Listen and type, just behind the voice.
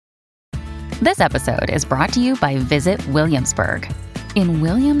This episode is brought to you by Visit Williamsburg. In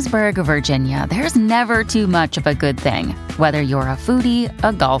Williamsburg, Virginia, there's never too much of a good thing. Whether you're a foodie,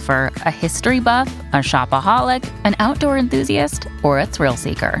 a golfer, a history buff, a shopaholic, an outdoor enthusiast, or a thrill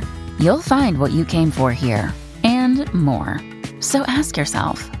seeker, you'll find what you came for here and more. So ask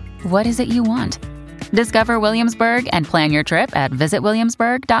yourself, what is it you want? Discover Williamsburg and plan your trip at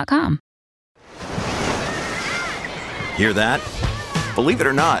visitwilliamsburg.com. Hear that? Believe it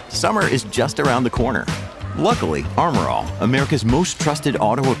or not, summer is just around the corner. Luckily, Armor All, America's most trusted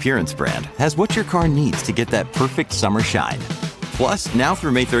auto appearance brand, has what your car needs to get that perfect summer shine. Plus, now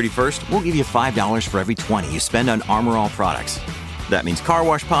through May 31st, we'll give you $5 for every $20 you spend on Armor All products. That means car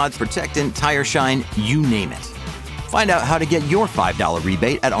wash pods, protectant, tire shine, you name it. Find out how to get your $5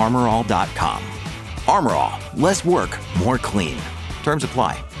 rebate at armorall.com. Armor All, less work, more clean. Terms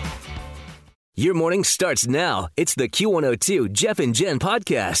apply. Your morning starts now. It's the Q102 Jeff and Jen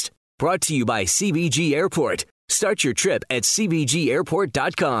podcast. Brought to you by CBG Airport. Start your trip at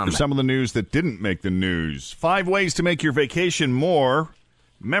CBGAirport.com. Some of the news that didn't make the news. 5 ways to make your vacation more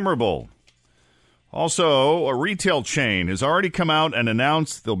memorable. Also, a retail chain has already come out and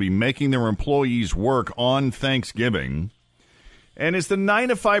announced they'll be making their employees work on Thanksgiving. And is the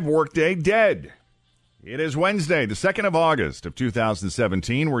 9-to-5 workday dead? It is Wednesday, the 2nd of August of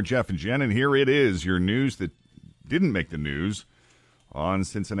 2017. We're Jeff and Jen, and here it is, your news that didn't make the news on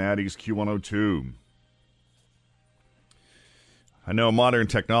Cincinnati's Q102. I know modern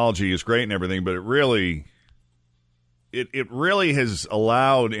technology is great and everything, but it really has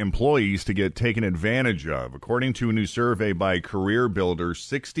allowed employees to get taken advantage of. According to a new survey by Career Builder,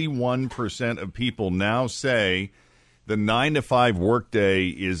 61% of people now say the 9-to-5 workday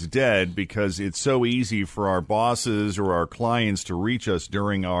is dead because it's so easy for our bosses or our clients to reach us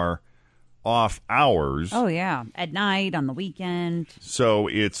during our off hours. Oh, yeah. At night, on the weekend. So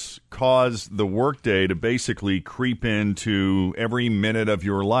it's caused the workday to basically creep into every minute of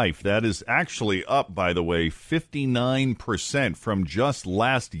your life. That is actually up, by the way, 59% from just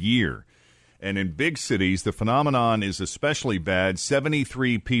last year. And in big cities, the phenomenon is especially bad.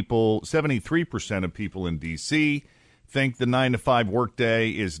 73% of people in D.C. think the 9-to-5 workday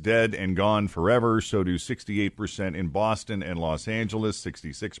is dead and gone forever. So do 68% in Boston and Los Angeles,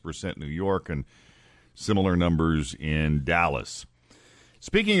 66% New York, and similar numbers in Dallas.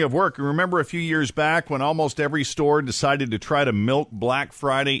 Speaking of work, remember a few years back when almost every store decided to try to milk Black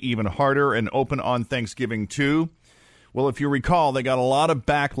Friday even harder and open on Thanksgiving too? Well, if you recall, they got a lot of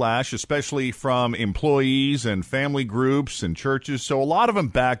backlash, especially from employees and family groups and churches. So a lot of them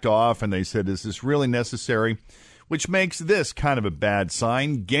backed off and they said, is this really necessary? Which makes this kind of a bad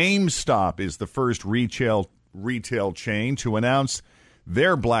sign. GameStop is the first retail chain to announce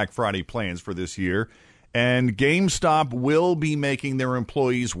their Black Friday plans for this year. And GameStop will be making their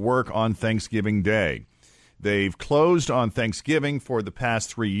employees work on Thanksgiving Day. They've closed on Thanksgiving for the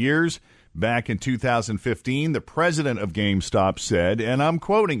past 3 years. Back in 2015, the president of GameStop said, and I'm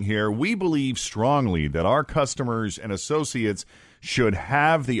quoting here, "We believe strongly that our customers and associates should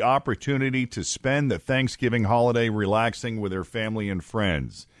have the opportunity to spend the Thanksgiving holiday relaxing with their family and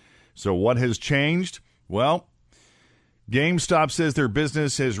friends." So what has changed? Well, GameStop says their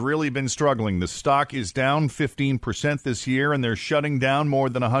business has really been struggling. The stock is down 15% this year, and they're shutting down more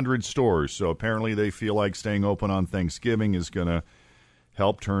than 100 stores. So apparently they feel like staying open on Thanksgiving is going to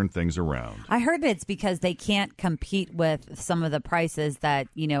help turn things around. I heard it's because they can't compete with some of the prices that,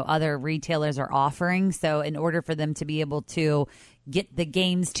 other retailers are offering. So in order for them to be able to get the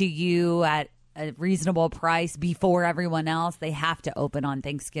games to you at a reasonable price before everyone else, they have to open on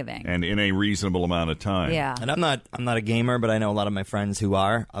Thanksgiving. And in a reasonable amount of time. Yeah. And I'm not a gamer, but I know a lot of my friends who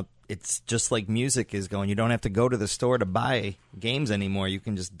are. It's just like music is going. You don't have to go to the store to buy games anymore. You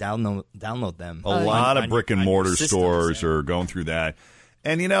can just download them. A lot of brick and mortar systems, stores are going through that.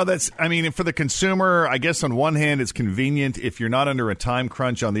 And, for the consumer, I guess on one hand, it's convenient if you're not under a time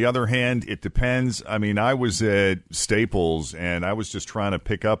crunch. On the other hand, it depends. I mean, I was at Staples, and I was just trying to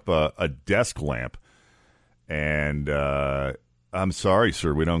pick up a desk lamp. And I'm sorry,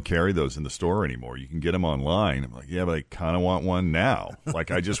 sir, we don't carry those in the store anymore. You can get them online. I'm like, yeah, but I kind of want one now. Like,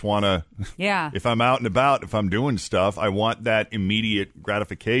 I just want to, yeah. If I'm out and about, if I'm doing stuff, I want that immediate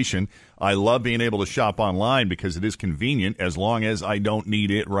gratification. I love being able to shop online because it is convenient as long as I don't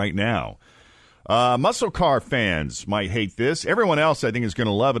need it right now. Muscle car fans might hate this. Everyone else, I think, is going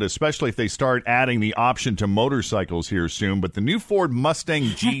to love it, especially if they start adding the option to motorcycles here soon. But the new Ford Mustang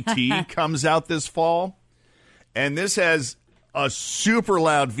GT comes out this fall, and this has a super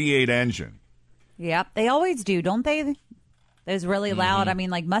loud V8 engine. Yep, they always do, don't they? There's really loud. I mean,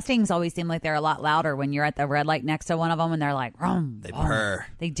 like Mustangs always seem like they're a lot louder when you're at the red light next to one of them, and they're like, "Rum." They purr.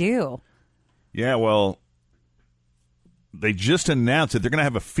 They do. Yeah, well, they just announced that they're going to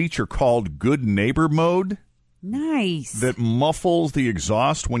have a feature called Good Neighbor Mode. Nice. That muffles the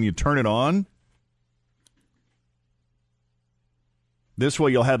exhaust when you turn it on. This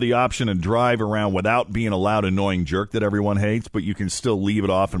way you'll have the option to drive around without being a loud, annoying jerk that everyone hates, but you can still leave it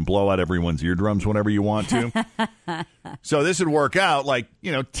off and blow out everyone's eardrums whenever you want to. So this would work out like,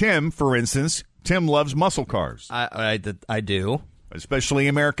 Tim, for instance. Tim loves muscle cars. I do. Especially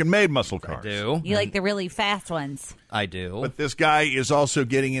American-made muscle cars. I do. You like the really fast ones. I do. But this guy is also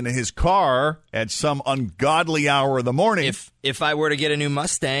getting into his car at some ungodly hour of the morning. If I were to get a new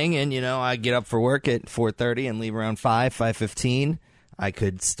Mustang and, I get up for work at 4:30 and leave around 5:15, I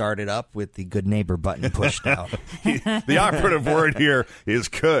could start it up with the Good Neighbor button pushed out. The operative word here is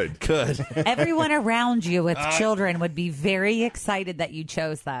could. Could. Everyone around you with children would be very excited that you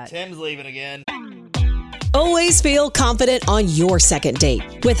chose that. Tim's leaving again. Always feel confident on your second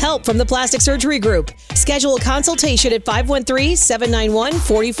date. With help from the Plastic Surgery Group. Schedule a consultation at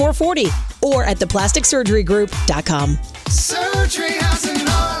 513-791-4440 or at theplasticsurgerygroup.com. Surgery has an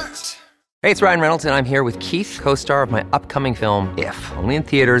art. Hey, it's Ryan Reynolds, and I'm here with Keith, co-star of my upcoming film, If, only in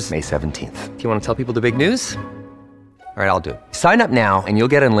theaters May 17th. Do you want to tell people the big news? All right, I'll do it. Sign up now and you'll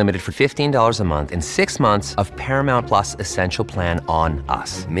get unlimited for $15 a month and 6 months of Paramount Plus Essential Plan on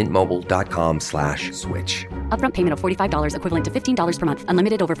us. MintMobile.com/switch. Upfront payment of $45 equivalent to $15 per month.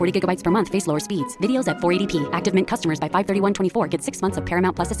 Unlimited over 40 gigabytes per month. Face lower speeds. Videos at 480p. Active Mint customers by 531.24 get 6 months of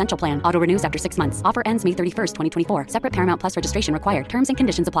Paramount Plus Essential Plan. Auto renews after 6 months. Offer ends May 31st, 2024. Separate Paramount Plus registration required. Terms and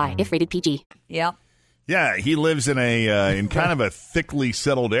conditions apply if rated PG. Yep. Yeah, he lives in in kind of a thickly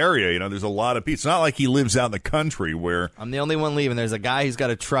settled area. There's a lot of people. It's not like he lives out in the country where... I'm the only one leaving. There's a guy who's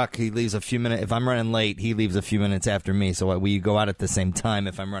got a truck. He leaves a few minutes. If I'm running late, he leaves a few minutes after me. So we go out at the same time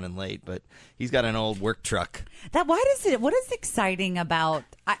if I'm running late. But he's got an old work truck. What is exciting about,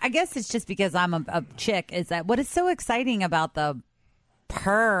 I guess it's just because I'm a chick, is that what is so exciting about the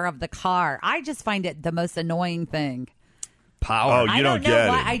purr of the car? I just find it the most annoying thing. Power. Oh, you don't get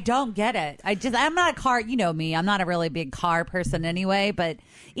it. I don't get it. I'm not a car, you know me, I'm not a really big car person anyway, but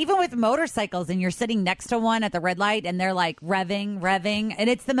even with motorcycles and you're sitting next to one at the red light and they're like revving, and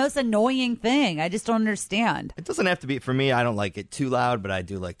it's the most annoying thing. I just don't understand. It doesn't have to be, for me, I don't like it too loud, but I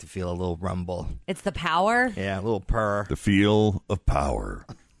do like to feel a little rumble. It's the power? Yeah, a little purr. The feel of power.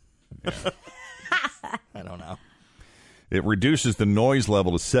 I don't know. It reduces the noise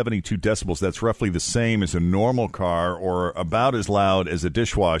level to 72 decibels. That's roughly the same as a normal car or about as loud as a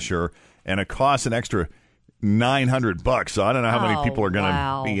dishwasher, and it costs an extra $900. So I don't know how many people are going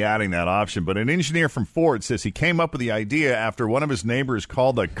to be adding that option. But an engineer from Ford says he came up with the idea after one of his neighbors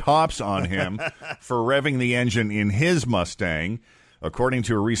called the cops on him for revving the engine in his Mustang. According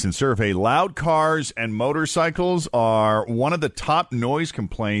to a recent survey, loud cars and motorcycles are one of the top noise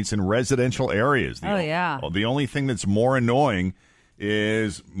complaints in residential areas. The only thing that's more annoying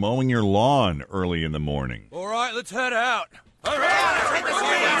is mowing your lawn early in the morning. All right, let's head out. All right, Excuse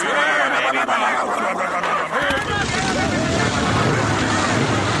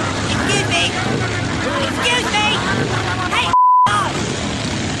me! Hey,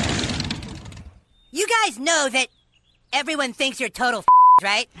 you guys know that everyone thinks you're total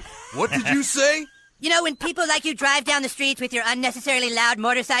right? What did you say? When people like you drive down the streets with your unnecessarily loud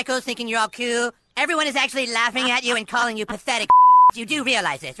motorcycles thinking you're all cool, everyone is actually laughing at you and calling you pathetic. You do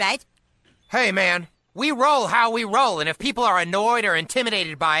realize this, right? Hey, man, we roll how we roll, and if people are annoyed or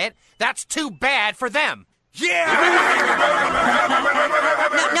intimidated by it, that's too bad for them. Yeah!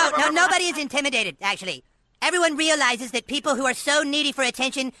 No, nobody is intimidated, actually. Everyone realizes that people who are so needy for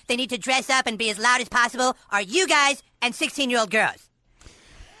attention they need to dress up and be as loud as possible are you guys and 16-year-old girls.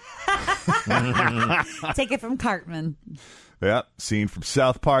 Take it from Cartman. Yeah, scene from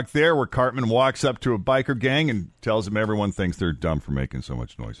South Park there where Cartman walks up to a biker gang and tells them everyone thinks they're dumb for making so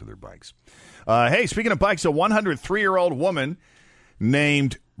much noise with their bikes. Hey, speaking of bikes, a 103-year-old woman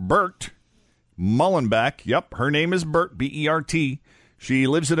named Bert Mullenbeck, yep, her name is Bert, B-E-R-T. She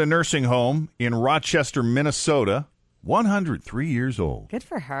lives at a nursing home in Rochester, Minnesota, 103 years old. Good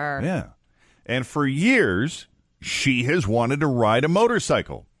for her. Yeah. And for years, she has wanted to ride a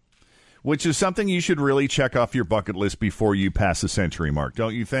motorcycle, which is something you should really check off your bucket list before you pass the century mark,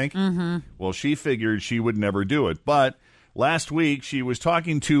 don't you think? Mm-hmm. Well, she figured she would never do it. But last week, she was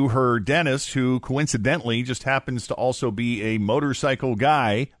talking to her dentist, who coincidentally just happens to also be a motorcycle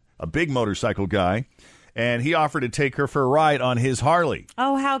guy, a big motorcycle guy, and he offered to take her for a ride on his Harley.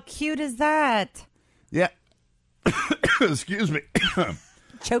 Oh, how cute is that? Yeah. Excuse me.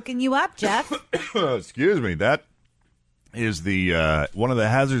 Choking you up, Jeff. Excuse me. That is the one of the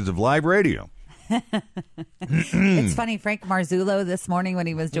hazards of live radio. It's funny, Frank Marzullo this morning when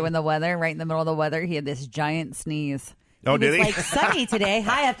he was doing the weather, right in the middle of the weather, he had this giant sneeze. Oh, He was did he? like, sunny today.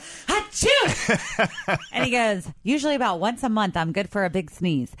 Hi, achoo! And he goes, usually about once a month, I'm good for a big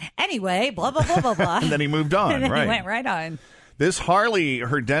sneeze. Anyway, blah, blah, blah, blah, blah. And then he moved on, And then right. he went right on. This Harley,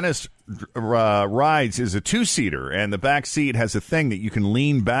 her dentist rides, is a two-seater, and the back seat has a thing that you can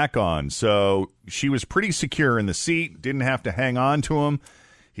lean back on. So she was pretty secure in the seat, didn't have to hang on to him.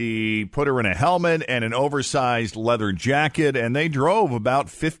 He put her in a helmet and an oversized leather jacket, and they drove about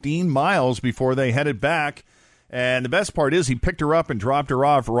 15 miles before they headed back. And the best part is he picked her up and dropped her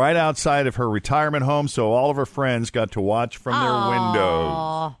off right outside of her retirement home, so all of her friends got to watch from their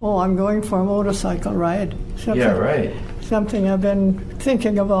windows. Oh, I'm going for a motorcycle ride. Yeah, right. Something I've been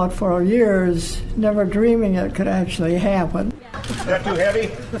thinking about for years, never dreaming it could actually happen. Is that too heavy?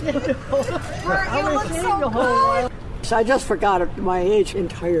 You look so good. I just forgot my age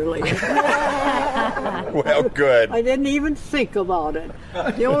entirely. Well, good. I didn't even think about it.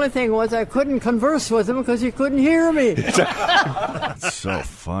 The only thing was I couldn't converse with him because he couldn't hear me. That's so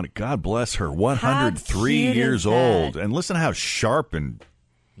funny. God bless her. 103 years old. And listen how sharp and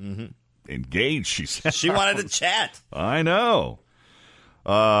engaged she sounds. She wanted to chat. I know.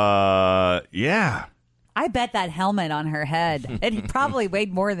 Yeah. I bet that helmet on her head, it probably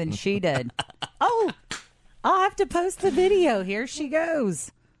weighed more than she did. Oh, I'll have to post the video. Here she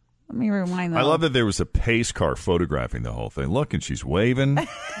goes. Let me rewind that. I love that there was a pace car photographing the whole thing. Look, and she's waving.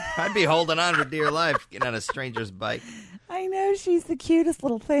 I'd be holding on for dear life, getting on a stranger's bike. I know, she's the cutest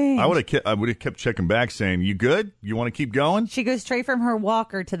little thing. I would have kept checking back saying, you good? You want to keep going? She goes straight from her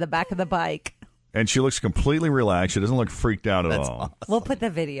walker to the back of the bike. And she looks completely relaxed. She doesn't look freaked out at all. Awesome. We'll put the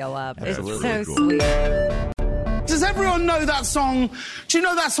video up. Absolutely. It's so Cool. sweet. Does everyone know that song? Do you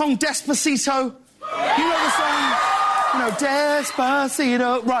know that song Despacito? You know the song? You know,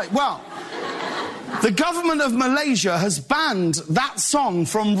 Despacito. Right, well, the government of Malaysia has banned that song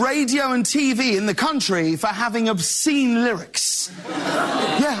from radio and TV in the country for having obscene lyrics.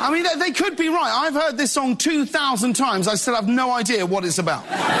 Yeah, I mean, they could be right. I've heard this song 2,000 times. I still have no idea what it's about.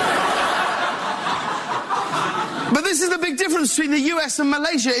 But this is the big difference between the US and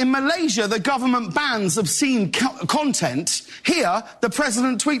Malaysia. In Malaysia, the government bans obscene content. Here, the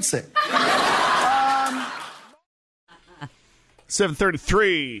president tweets it.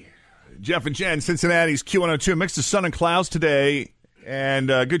 7:33. Jeff and Jen, Cincinnati's Q102. Mix of sun and clouds today, and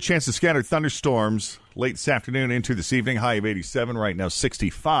a good chance of scattered thunderstorms late this afternoon into this evening. High of 87, right now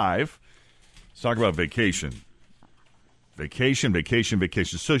 65. Let's talk about vacation. Vacation.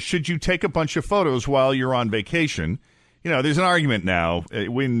 So should you take a bunch of photos while you're on vacation? You know, there's an argument now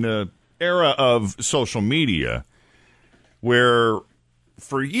in the era of social media where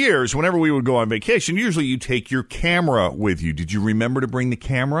for years, whenever we would go on vacation, usually you take your camera with you. Did you remember to bring the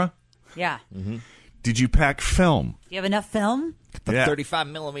camera? Yeah. Mm-hmm. Did you pack film? Do you have enough film? The 35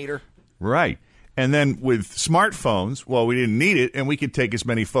 millimeter. Right. And then with smartphones, well, we didn't need it, and we could take as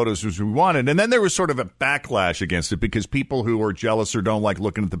many photos as we wanted. And then there was sort of a backlash against it because people who are jealous or don't like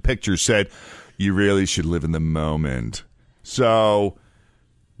looking at the pictures said, you really should live in the moment. So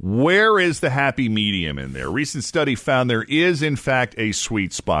where is the happy medium in there? A recent study found there is, in fact, a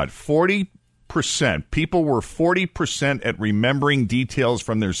sweet spot. 40%. People were 40% at remembering details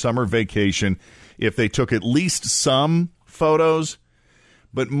from their summer vacation if they took at least some photos.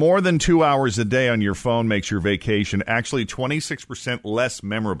 But more than 2 hours a day on your phone makes your vacation actually 26% less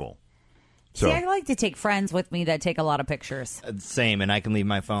memorable. So, See, I like to take friends with me that take a lot of pictures. Same, and I can leave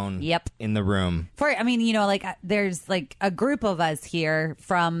my phone Yep. in the room. There's like a group of us here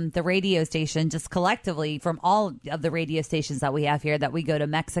from the radio station, just collectively from all of the radio stations that we have here, that we go to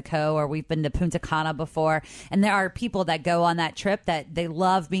Mexico or we've been to Punta Cana before. And there are people that go on that trip that they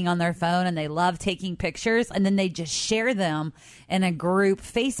love being on their phone and they love taking pictures, and then they just share them in a group,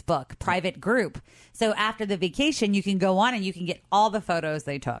 Facebook, private group. So after the vacation, you can go on and you can get all the photos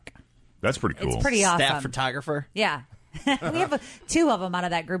they took. that's pretty cool. It's pretty awesome. Staff photographer. Yeah. We have two of them out of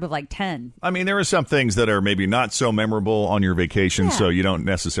that group of like 10. I mean, there are some things that are maybe not so memorable on your vacation, so you don't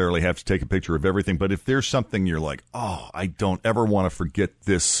necessarily have to take a picture of everything. But if there's something you're like, oh, I don't ever want to forget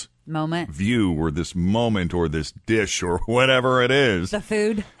this moment, view, or this moment, or this dish, or whatever it is. The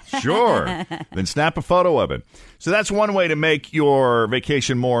food. Sure. Then snap a photo of it. So that's one way to make your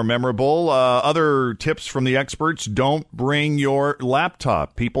vacation more memorable. Other tips from the experts: don't bring your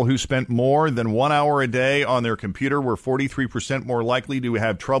laptop. People who spent more than 1 hour a day on their computer were 43% more likely to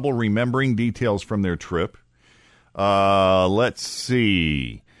have trouble remembering details from their trip. Let's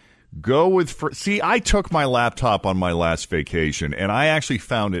see. I took my laptop on my last vacation, and I actually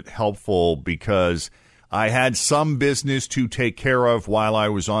found it helpful because I had some business to take care of while I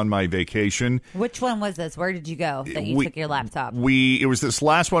was on my vacation. Which one was this? Where did you go that you took your laptop? It was this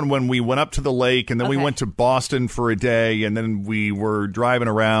last one when we went up to the lake, and then we went to Boston for a day, and then we were driving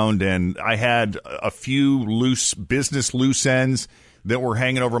around, and I had a few business loose ends that were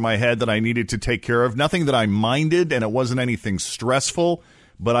hanging over my head that I needed to take care of. Nothing that I minded, and it wasn't anything stressful,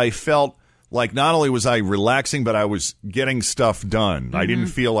 but I felt like not only was I relaxing, but I was getting stuff done. Mm-hmm. I didn't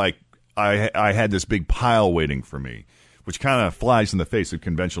feel like I had this big pile waiting for me, which kind of flies in the face of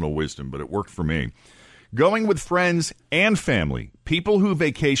conventional wisdom, but it worked for me. Going with friends and family, people who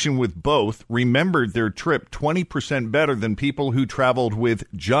vacation with both remembered their trip 20% better than people who traveled with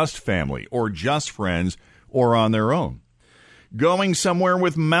just family or just friends or on their own. Going somewhere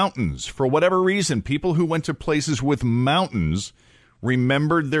with mountains, for whatever reason, people who went to places with mountains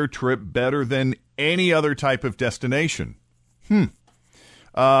remembered their trip better than any other type of destination.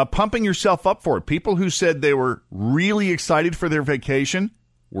 Pumping yourself up for it. People who said they were really excited for their vacation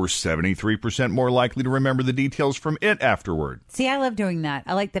were 73% more likely to remember the details from it afterward. See, I love doing that.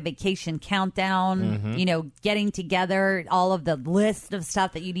 I like the vacation countdown, getting together, all of the list of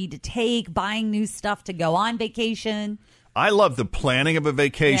stuff that you need to take, buying new stuff to go on vacation. I love the planning of a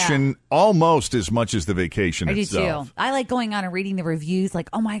vacation almost as much as the vacation itself. I do too. I like going on and reading the reviews like,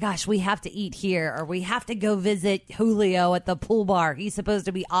 oh my gosh, we have to eat here, or we have to go visit Julio at the pool bar. He's supposed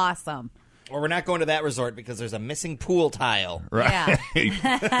to be awesome. Or we're not going to that resort because there's a missing pool tile. Right.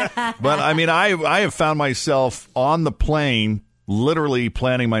 Yeah. But I mean, I have found myself on the plane literally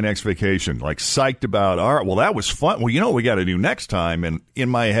planning my next vacation, like psyched about, all right, well, that was fun. Well, you know what we got to do next time? And in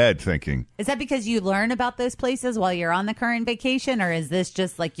my head thinking. Is that because you learn about those places while you're on the current vacation? Or is this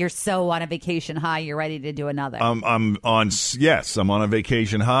just like you're so on a vacation high, you're ready to do another? I'm on a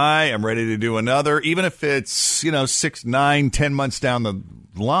vacation high. I'm ready to do another. Even if it's, 6, 9, 10 months down the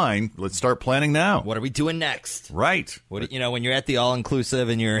line, let's start planning now. What are we doing next? Right. When you're at the all-inclusive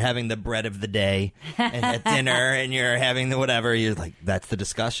and you're having the bread of the day and at dinner and you're having the whatever, you're like, that's the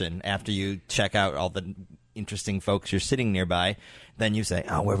discussion. After you check out all the interesting folks you're sitting nearby, then you say,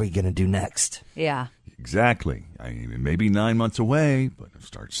 what are we going to do next? Yeah. Exactly. I mean, it may be 9 months away, but I'll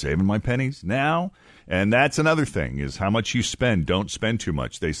start saving my pennies now. And that's another thing, is how much you spend. Don't spend too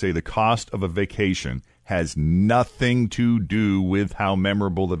much. They say the cost of a vacation has nothing to do with how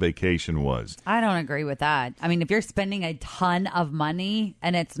memorable the vacation was. I don't agree with that. I mean, if you're spending a ton of money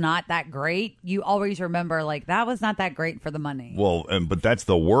and it's not that great, you always remember, like, that was not that great for the money. Well, but that's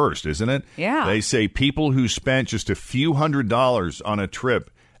the worst, isn't it? Yeah. They say people who spent just a few $100s on a trip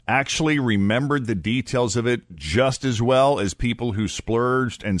actually remembered the details of it just as well as people who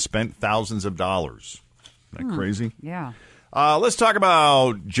splurged and spent thousands of dollars. Isn't that crazy? Yeah. Let's talk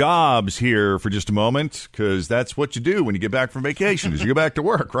about jobs here for just a moment, because that's what you do when you get back from vacation, is you go back to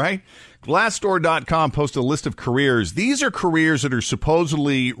work, right? Glassdoor.com posted a list of careers. These are careers that are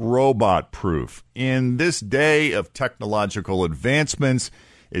supposedly robot-proof. In this day of technological advancements,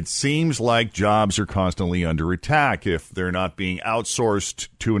 it seems like jobs are constantly under attack. If they're not being outsourced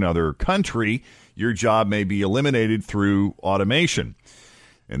to another country, your job may be eliminated through automation.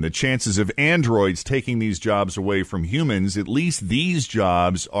 And the chances of androids taking these jobs away from humans, at least these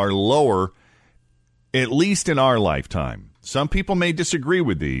jobs are lower, at least in our lifetime. Some people may disagree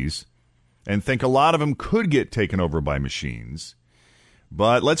with these and think a lot of them could get taken over by machines.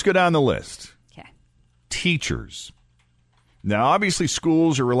 But let's go down the list. Okay. Teachers. Now, obviously,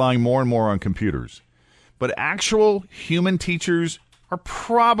 schools are relying more and more on computers. But actual human teachers are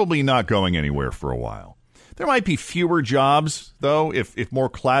probably not going anywhere for a while. There might be fewer jobs, though, if more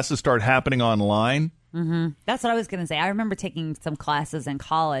classes start happening online. Mm-hmm. That's what I was going to say. I remember taking some classes in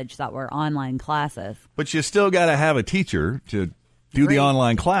college that were online classes. But you still got to have a teacher to do the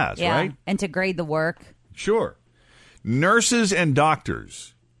online class, right? And to grade the work. Sure. Nurses and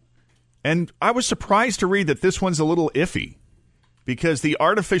doctors. And I was surprised to read that this one's a little iffy, because the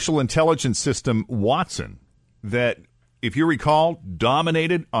artificial intelligence system Watson, that, if you recall,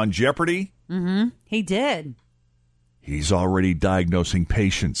 dominated on Jeopardy. Mm-hmm. He did. He's already diagnosing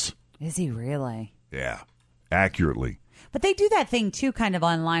patients. Is he really? Yeah, accurately. But they do that thing, too, kind of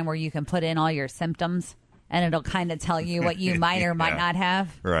online, where you can put in all your symptoms, and it'll kind of tell you what you might or might not have.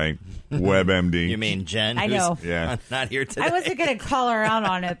 Right. WebMD. You mean Jen? I know. Yeah. Not here today. I wasn't going to call her out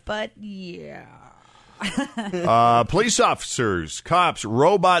on it, but yeah. Police officers, cops,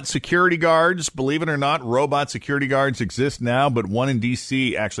 robot security guards. Believe it or not, robot security guards exist now, but one in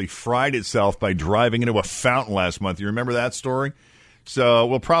D.C. actually fried itself by driving into a fountain last month. You remember that story? So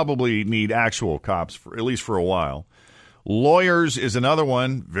we'll probably need actual cops, at least for a while. Lawyers is another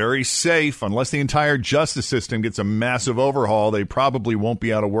one. Very safe. Unless the entire justice system gets a massive overhaul, they probably won't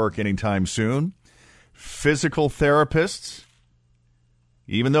be out of work anytime soon. Physical therapists,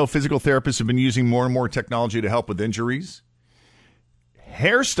 even though physical therapists have been using more and more technology to help with injuries.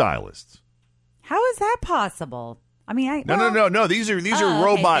 Hairstylists. How is that possible? I mean, No. These are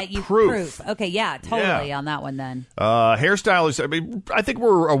robot proof. Okay, yeah, totally on that one then. Hairstylists. I mean, I think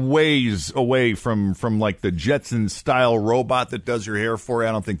we're a ways away from like the Jetsons style robot that does your hair for you.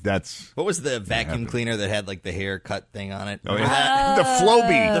 I don't think that's. What was the vacuum cleaner that had like the haircut thing on it? Oh, yeah. The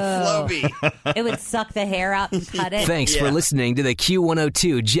Flowbee. The Flowbee. It would suck the hair out and cut it. Thanks for listening to the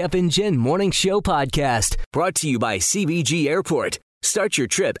Q102 Jeff and Jen Morning Show podcast, brought to you by CBG Airport. Start your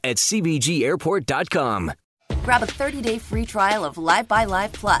trip at CBGAirport.com. Grab a 30-day free trial of Live by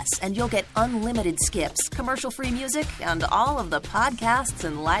Live Plus, and you'll get unlimited skips, commercial-free music, and all of the podcasts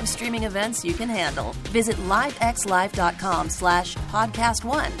and live streaming events you can handle. Visit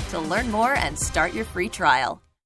livexlive.com/podcast1 to learn more and start your free trial.